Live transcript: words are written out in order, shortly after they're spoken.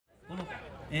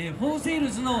フォーセー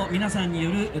ルズの皆さんによ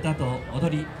る歌と踊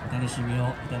り、お楽しみを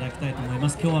いただきたいと思いま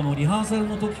す。今日はもうリハーサル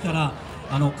の時から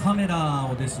カメラ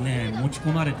をですね持ち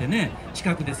込まれてね、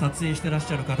近くで撮影してらっ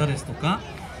しゃる方ですとか、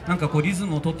なんかこうリズ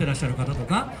ムを取ってらっしゃる方と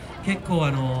か結構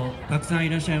たくさんい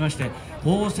らっしゃいまして、フ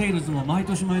ォーセールズも毎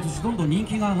年毎年どんどん人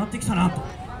気が上がってきたなと、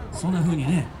そんな風に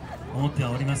ね思って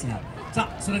はおりますが、さ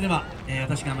あそれでは、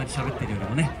私があまり喋ってるより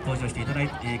もね登場していただ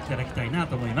きたいな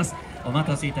と思います。お待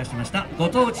たせいたしました。ご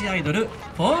当地アイドル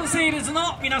フォーセールズの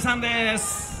皆さんで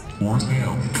す。「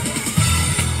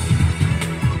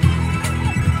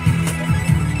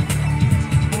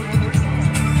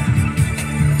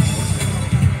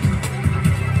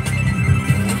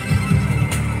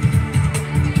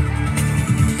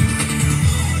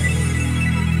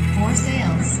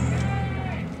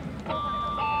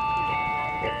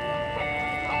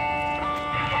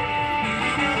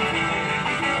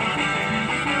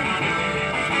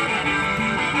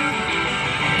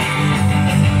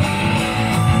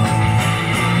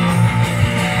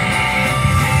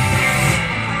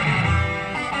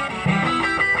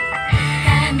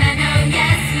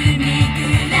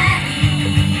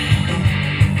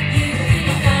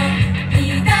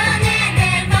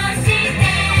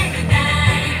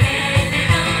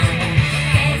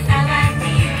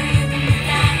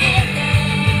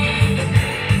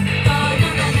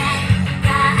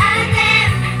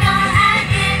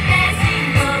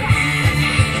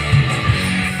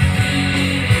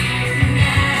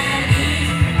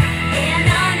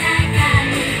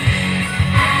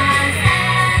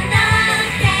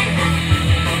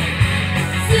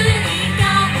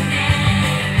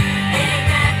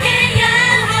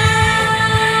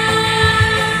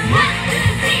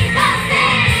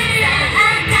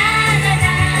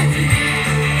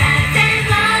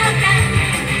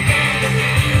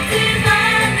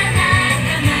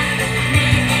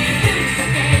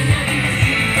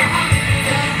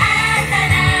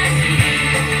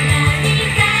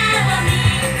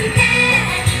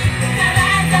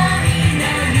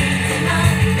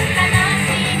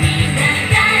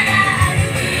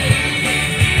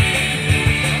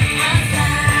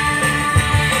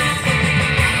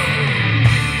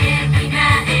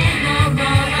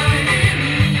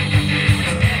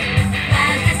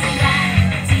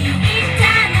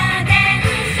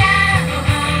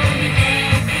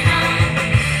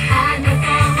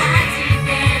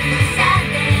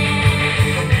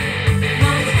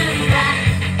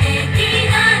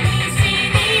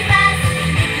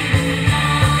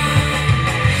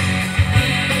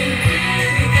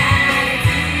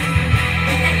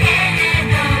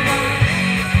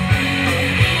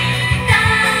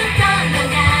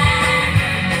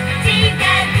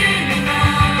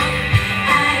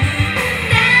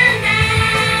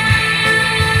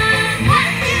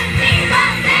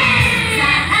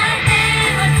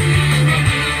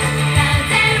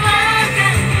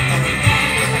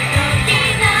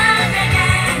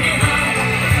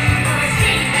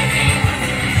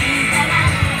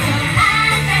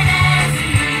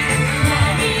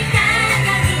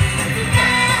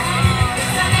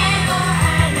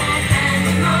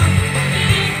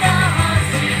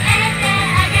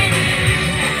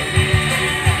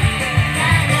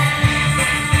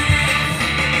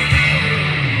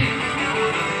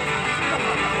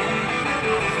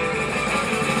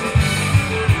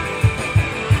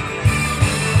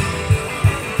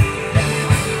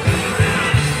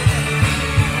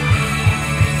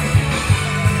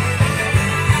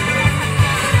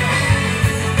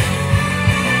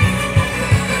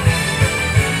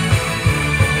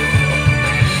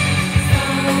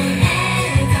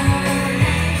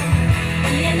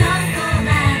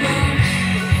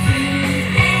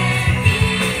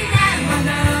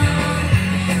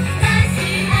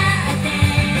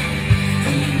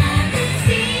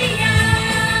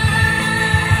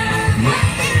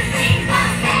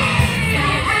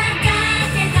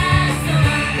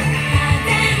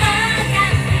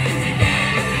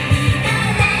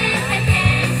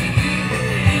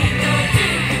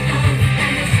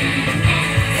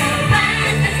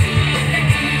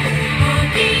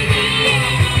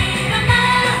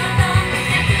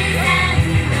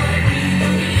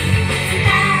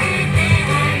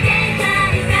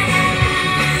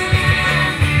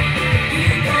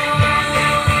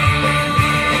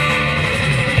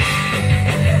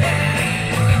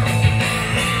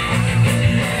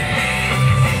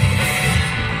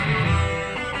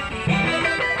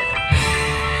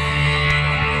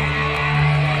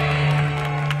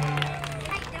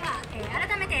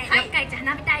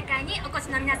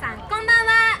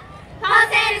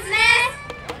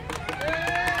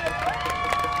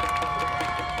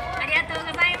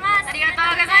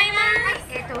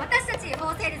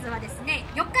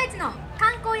の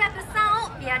観光や物産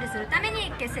を PR するために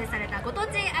結成されたご当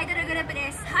地アイドルグループで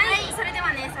す。はい、それで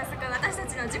はね、早速私た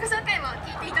ちの自己紹介を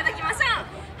聞いていただきましょう。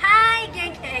はい、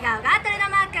元気と笑顔がトレード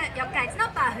マーク、四日市の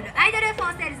パワフルアイドルフォ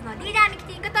ーセールズのリーダーミ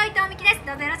キティこと伊藤美希です。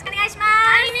どうぞよろしくお願いします。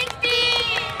はい、ミキテ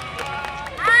ィ。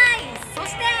はい、そ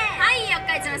してはい、四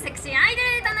日市のセクシーアイド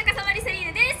ル田中さまりセリ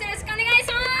ーヌです。よろしくお願いし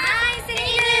ます。はい、セ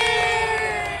リー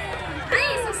ヌ。は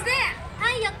い、そしては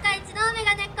い、四日市のメ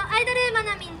ガネっ子アイドルま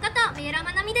なみんこと三浦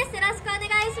まなみです。よろしくお願い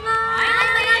します。はい、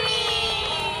まなみ。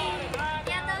あ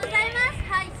りがとうございます。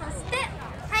はい、そして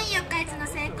はい、四日市の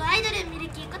成功アイドルミ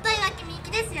ルキーこと岩木みゆき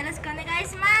です。よろしくお願い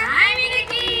します。はい、ミル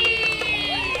キ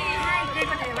ー。はい、という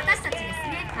ことで私たちです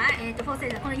ね、フォーセー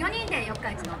ルズこの4人で四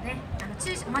日市のね、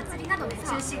お祭りなどで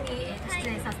中心に出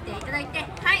演させていただいて、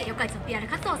はい、四日市の PR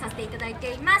活動をさせていただい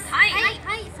ています。はい、はい、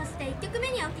はい、そして1曲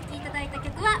目にお聴きいただいた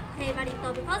曲は「フェイバリッ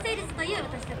ト・オブ・フォーセールズ」という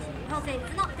私たちフォーセール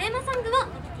ズのテーマソングをお聴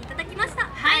きいただきました。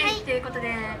はい、はい、ということで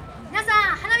皆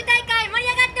さん花火大会盛り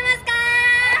上がってますか？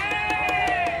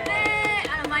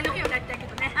前の日をやったけ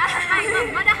どね、は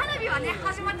い、まだ花火はね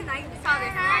始まってないんです。そう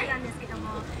ですね、なんですけど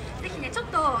も、ぜひねちょっ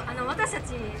と私た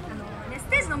ちス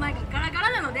テージの前がガラガラ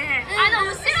なので、後ろ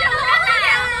の方で踊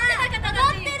ってた方たち、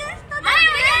踊ってる人だ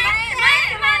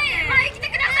け前来て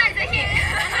ください。ぜひ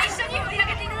一緒に盛り上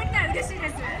げていただけたら嬉しいで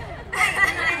す。ぜ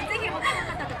ひ他の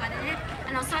方とかでね、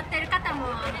座ってる方も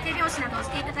手拍子などをし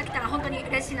ていただけたら本当に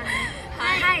嬉しいので、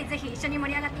はい、ぜひ一緒に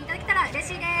盛り上がっていただけたら嬉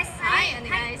しいです。はい、お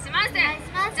願いします。じゃ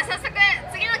あ早速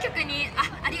次の曲に、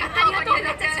ありがとう、め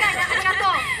っちゃ近いな、ありがと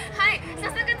う。はい、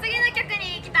早速次の曲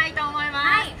に行きたいと思い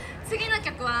ます。次の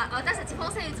曲は私たちフォ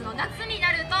ーセールズの夏に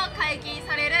なると解禁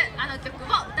されるあの曲を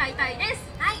歌いたいです。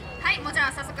はい、はい、もうじゃ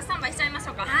あ早速スタンバイしちゃいまし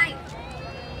ょうか。はい、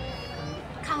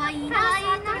かわいいな、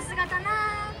座ってる姿な。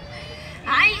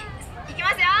はい、いき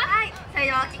ますよ。はい、それ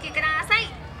ではお聴きください。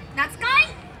夏恋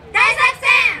大作戦。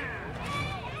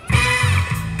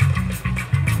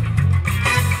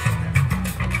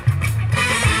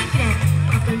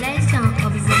Operation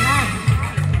of the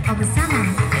life of summer.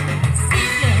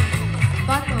 Secret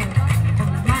bottle of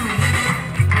wine.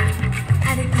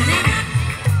 あるため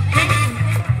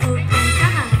オープンサ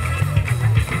マー。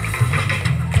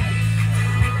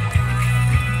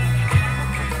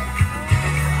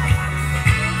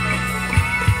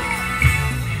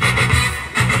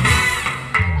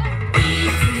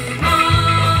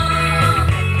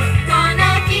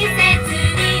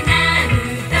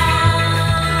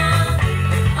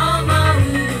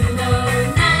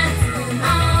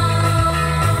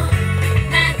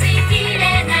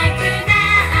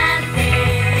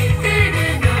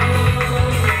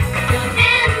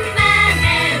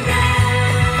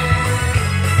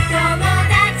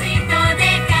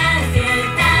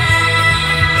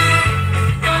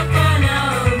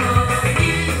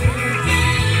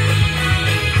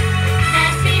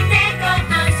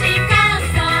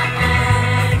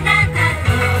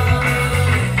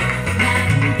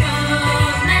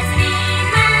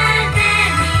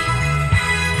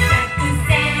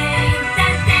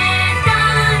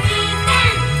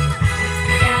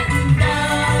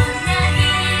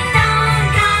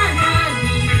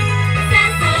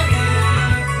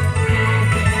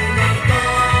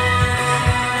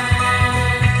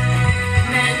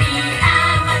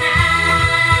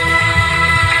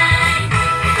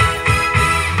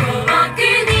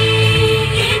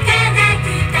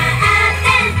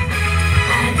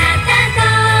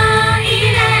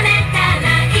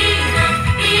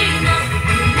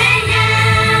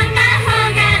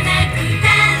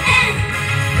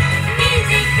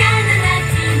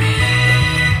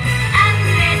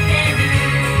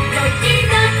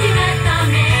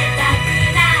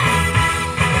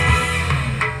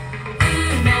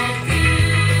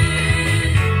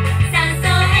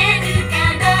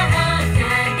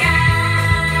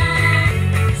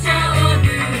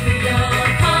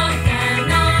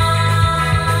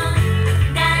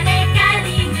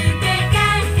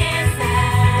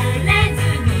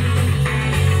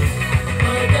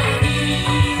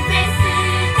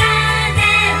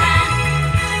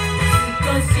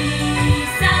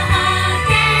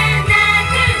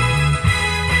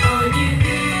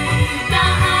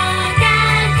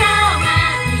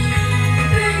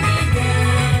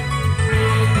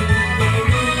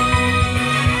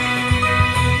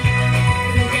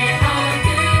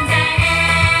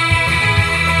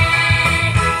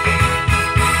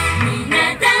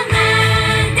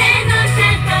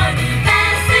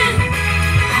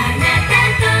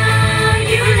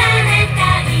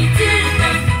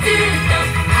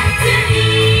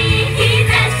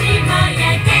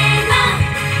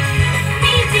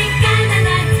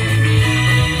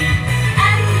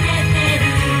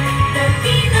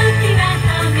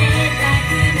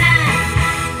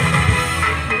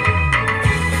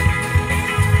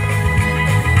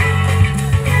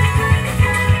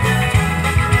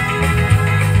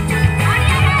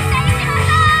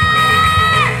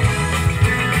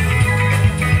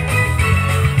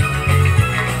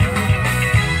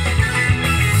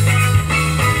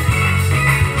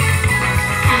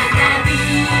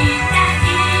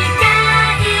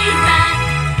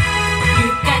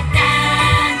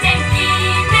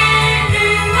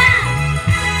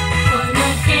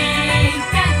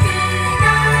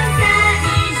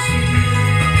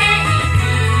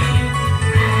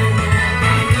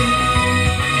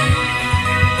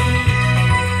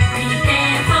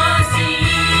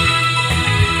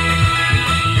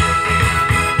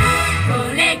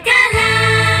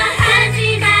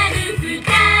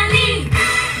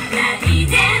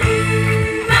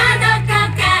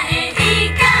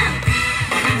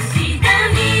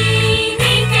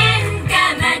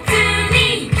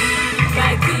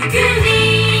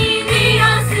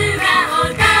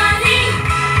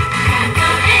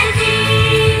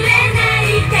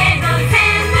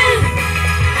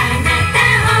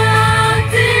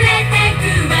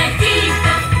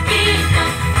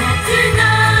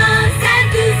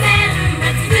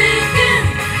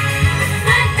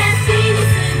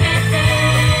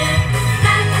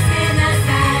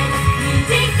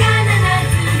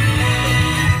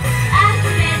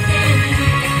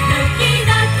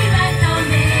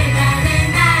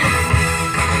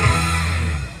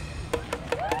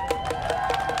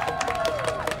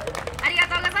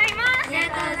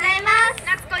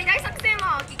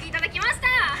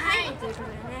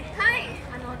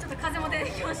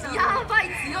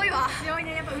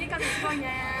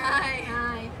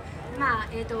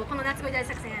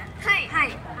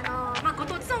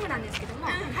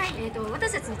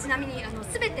ちなみに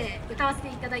全て歌わせて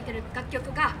いただいている楽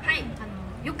曲が、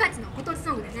四日市のご当地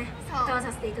ソングでね歌わ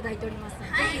させていただいておりますので、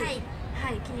ぜひ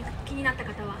気になった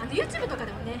方はYouTube とか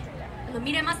でもね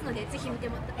見れますので、ぜひ見て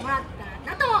もらったら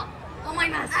なと思い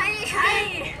ます。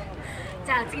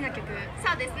じゃあ次の曲、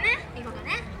そうですね、いこうか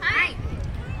ね。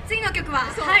次の曲は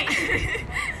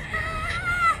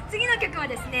次の曲は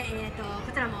ですね、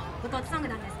こちらもご当地ソング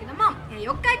なんですけども、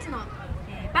四日市の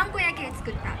萬古焼で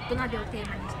作った土鍋をテー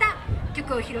マにした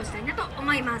曲を披露したいなと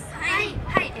思います。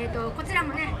こちら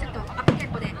もねちょっとアップテン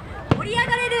ポで盛り上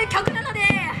がれる曲なので、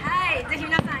ぜひ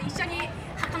皆さん一緒に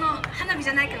この花火じ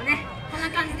ゃないけどね、こんな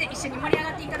感じで一緒に盛り上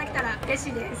がっていただけたら嬉し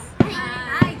いです。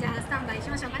じゃあスタンバイし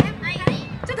ましょうかね。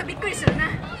ちょっとびっくりしてるな、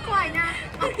怖いな。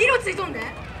色ついとんで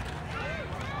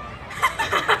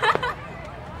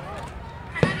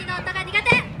花火の音が苦手。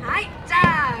じゃ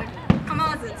あ構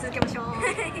わず続けましょう。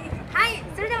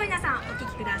それでは皆さんお聴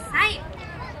きください。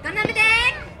土鍋で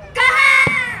ごは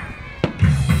ん。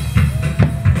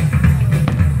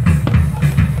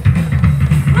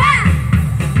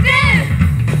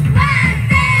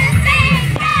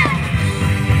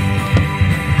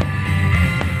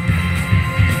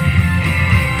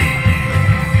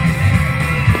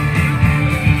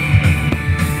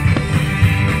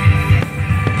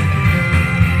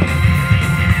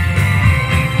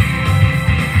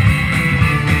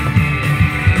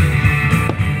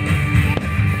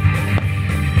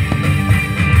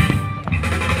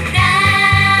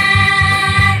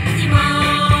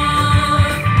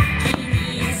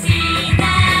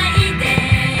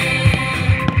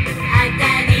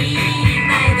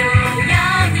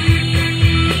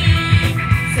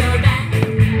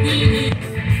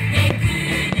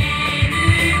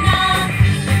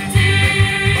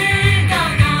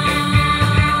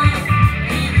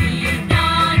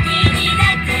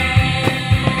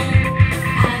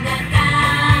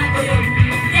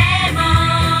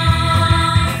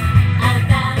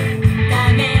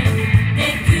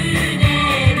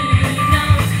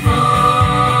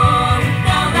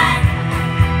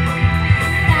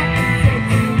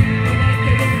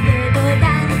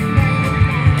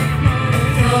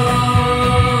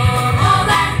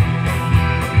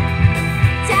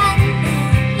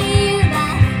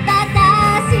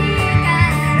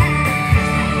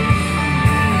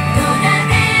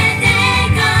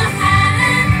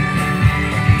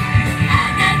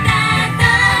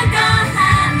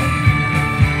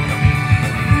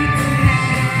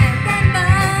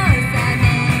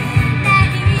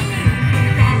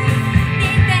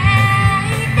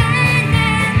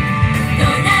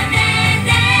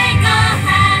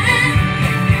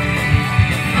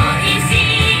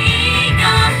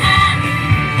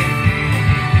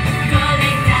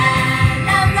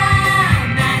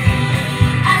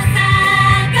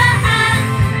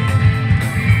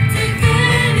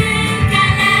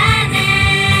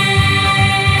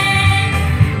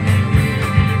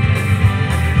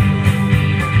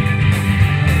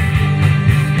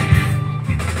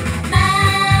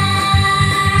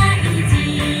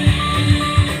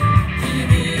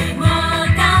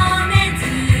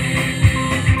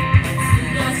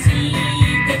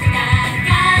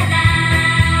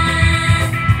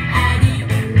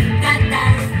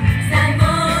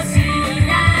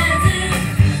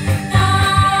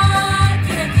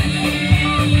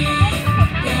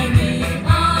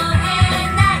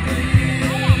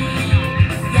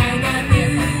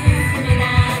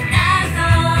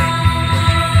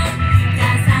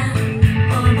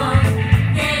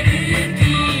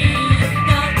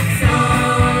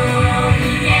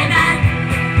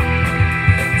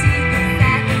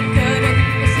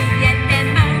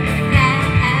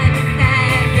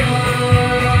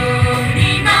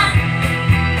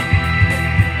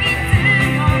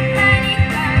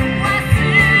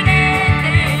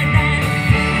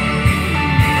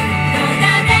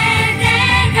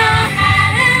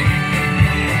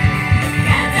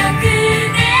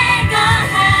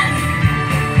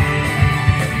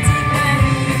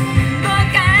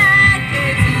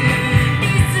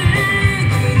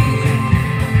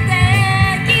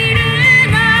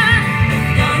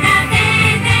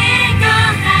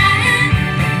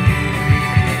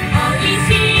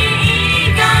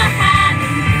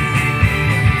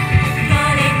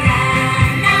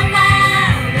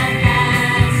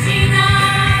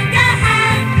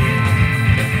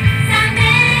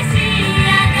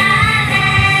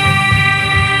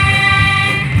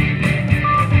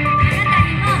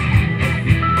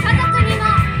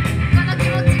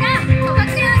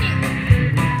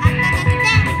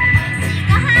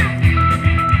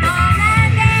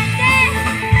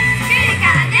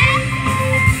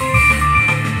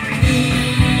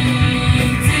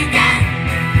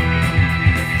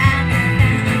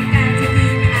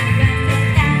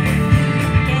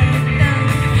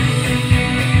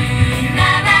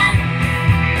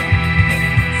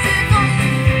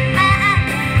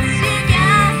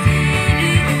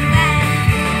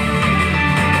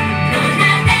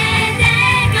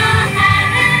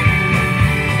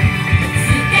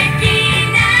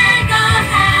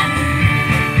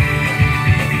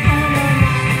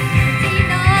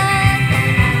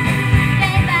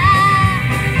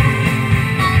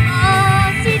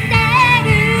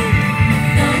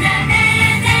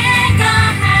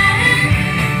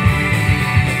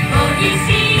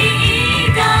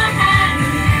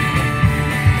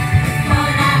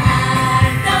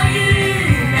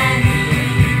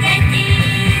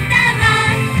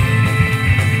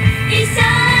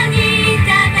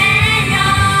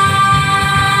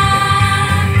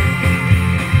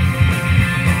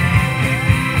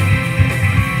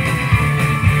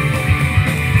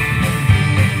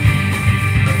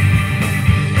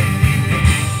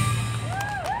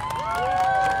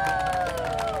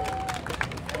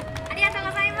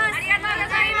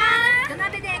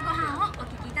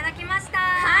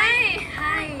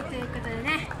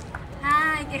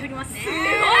手振りますね。すごい、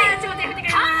ちょっと手振ってくれま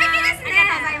す。完璧ですね。ありが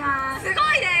とうございます。すご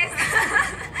いです。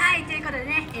はい、ということで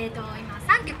ね、今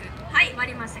3曲終わ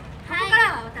りましたけど、ここか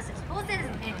らは私たちフォーセールズ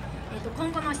のね、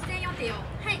今後の出演予定を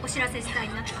お知らせしたい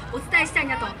なと、お伝えしたい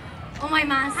なと思い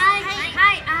ます。はい、は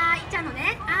い、いっちゃんの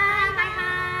ね、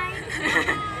は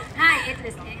い、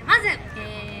ですね、まず、9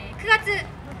月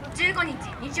15日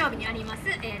日曜日にあります、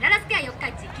ララスペア四日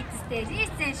市キッズステージに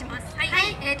出演します。はい、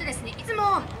ですね、いつ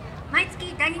も毎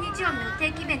月第2日曜日の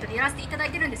定期イベントでやらせていただ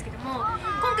いてるんですけども、今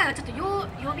回はちょっと曜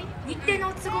日日程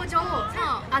の都合上、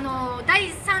第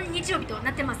3日曜日と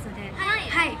なってますので、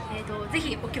ぜ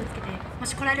ひお気をつけて、も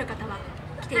し来られる方は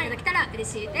来ていただけたら嬉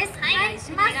しいです。お願い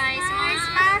します。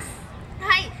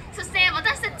はい、そして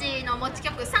私たちの持ち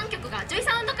曲3曲がジョイ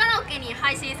サウンドカラオケに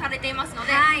配信されていますの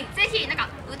で、ぜひなんか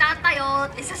歌ったよ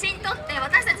って写真撮って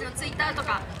私たちのツイッターと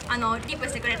かリップ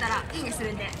してくれたらいいねす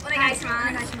るんでお願いしま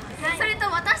す。それ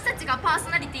と私たちがパーソ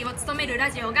ナリティを務める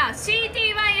ラジオが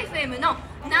CTYFM の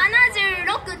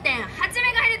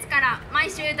 76.8MHz から毎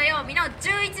週土曜日の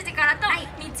11時からと、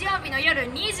日曜日の夜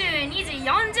22時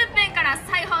40分から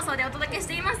再放送でお届けし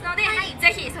ていますので、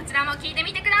ぜひそちらも聞いて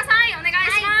みてください。お願いし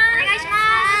ます。お願いしま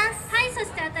す。はい、そ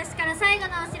して私から最後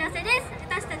のお知らせです。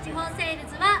私たちフォーセール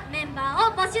ズはメンバ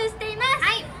ーを募集しています。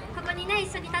ここにね、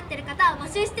一緒に立ってる方を募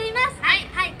集しています。はい、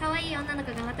可愛い女の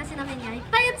子が私の目にはいっ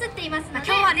ぱい映っていますので、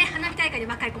今日はね、花火大会で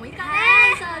若い子もいるからね。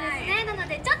そうですね。なの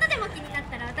でちょっとでも気になっ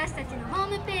たら私たちのホ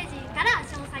ームページから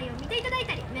詳細を見ていただい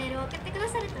たり、メールを送ってくだ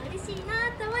さると嬉しいな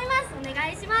と思います。お願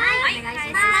いします。お願いし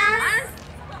ます。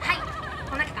はい、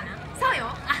こんだけかな。そう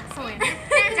よ。そうよね。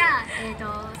じゃあ、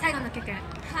最後の曲、い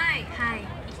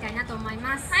きたいなと思い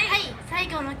ます。最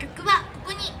後の曲は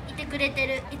ここにいてくれて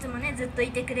る、いつもねずっと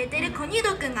いてくれてるこにゅう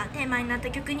どうくんがテーマになった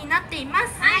曲になっています。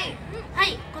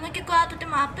この曲はとて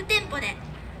もアップテンポで、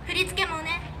振り付けも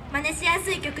ね真似しや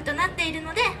すい曲となっている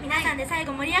ので、皆さんで最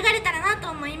後盛り上がれたらなと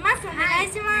思います。お願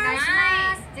いしま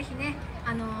す。ぜひね、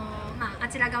あ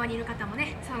ちら側にいる方も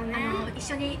ね、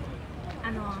一緒に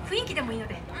雰囲気でもいいの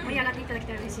で盛り上がっていただけ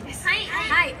たら嬉しいです。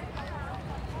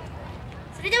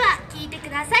それでは聴いてく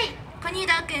ださい。こにゅう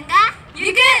どうくんが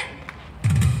行く。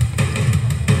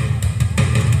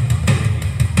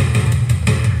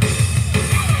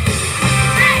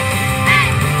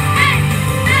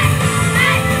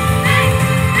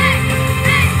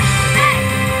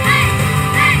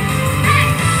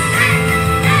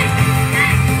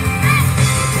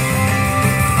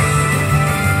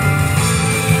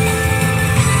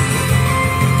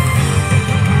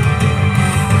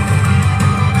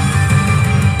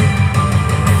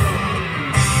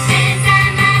目覚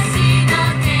まし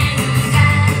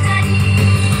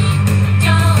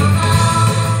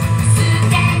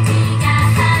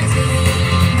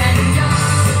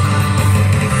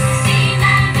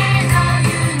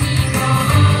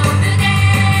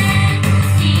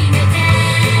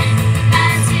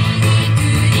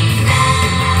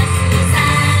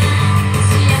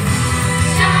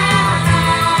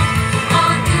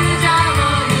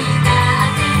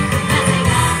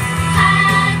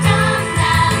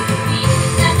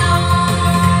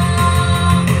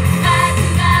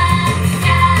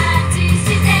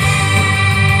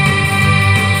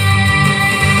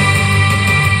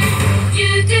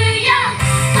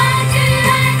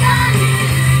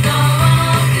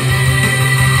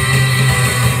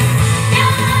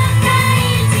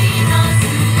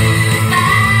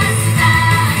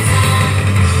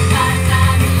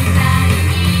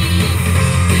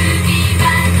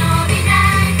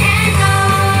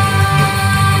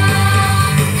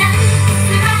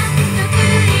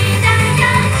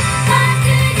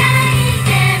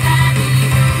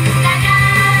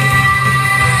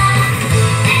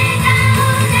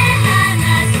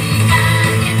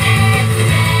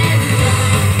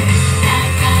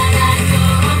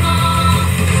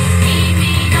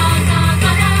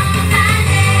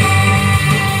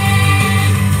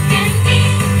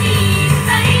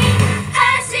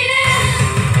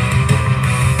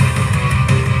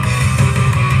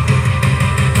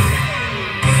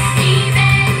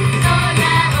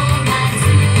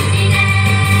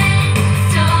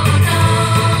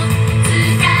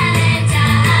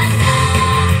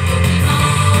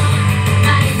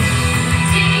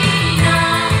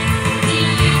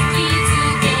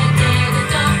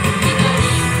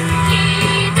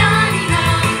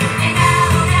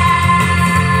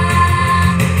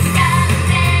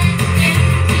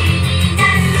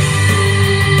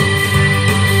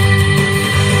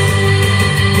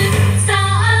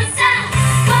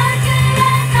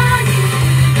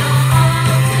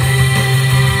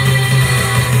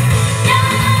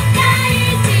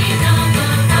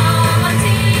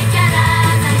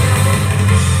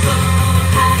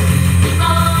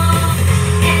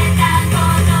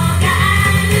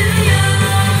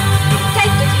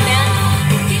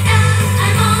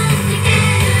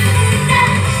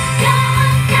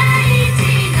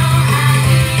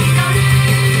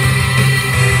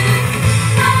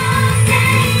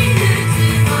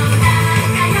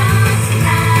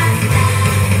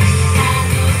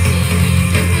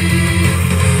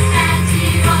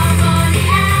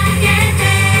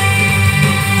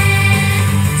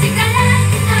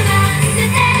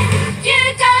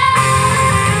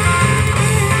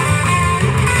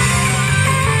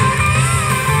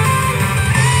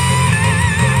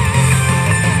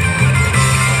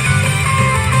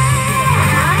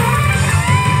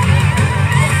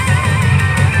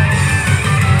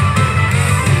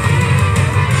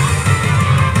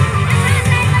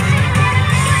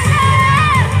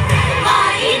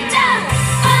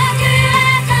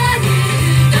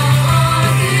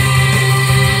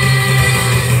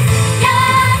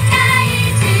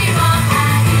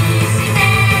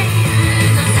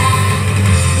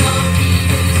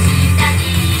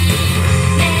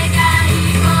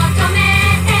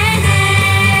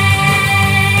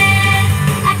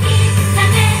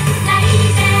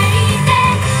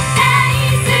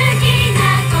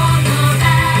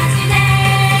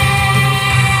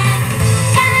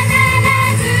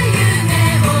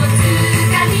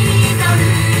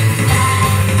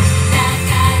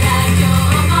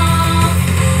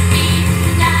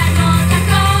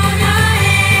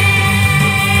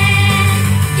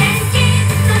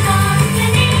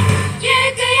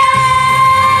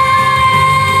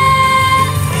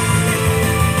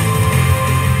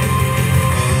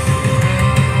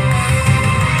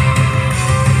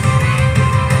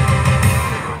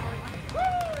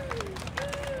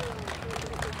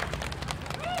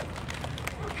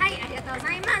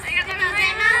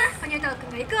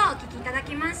聴きいただ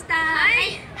きました。は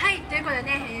い、ということで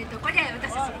ね、これで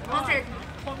私たちフォーセルズ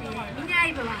の、ミニラ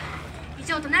イブは以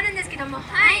上となるんですけども、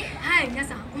皆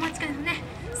さんお待ちかねのね、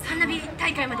花火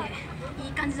大会までい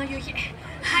い感じの夕日、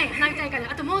花火大会で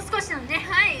あともう少しなので、ぜ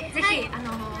ひ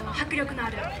迫力のあ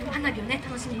る花火をね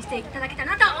楽しみにしていただけた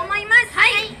らなと思います。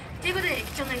ということで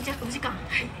貴重なお時間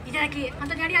いただき本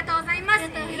当にありがとうございます。以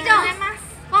上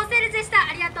フォーセールズでした。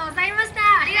ありがとうございました。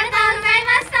ありがとうござい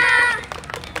ました。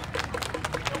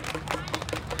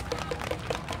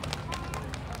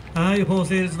はい、フォー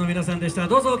セールズの皆さんでした。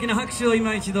どうぞ大きな拍手を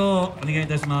今一度お願いい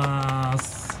たしま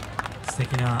す。素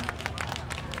敵な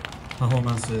パフォー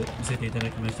マンス見せていただ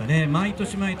きましたね。毎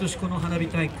年毎年この花火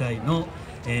大会の、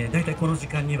だいたいこの時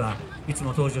間にはいつも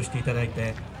登場していただい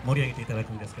て盛り上げていただ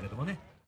くんですけれどもね。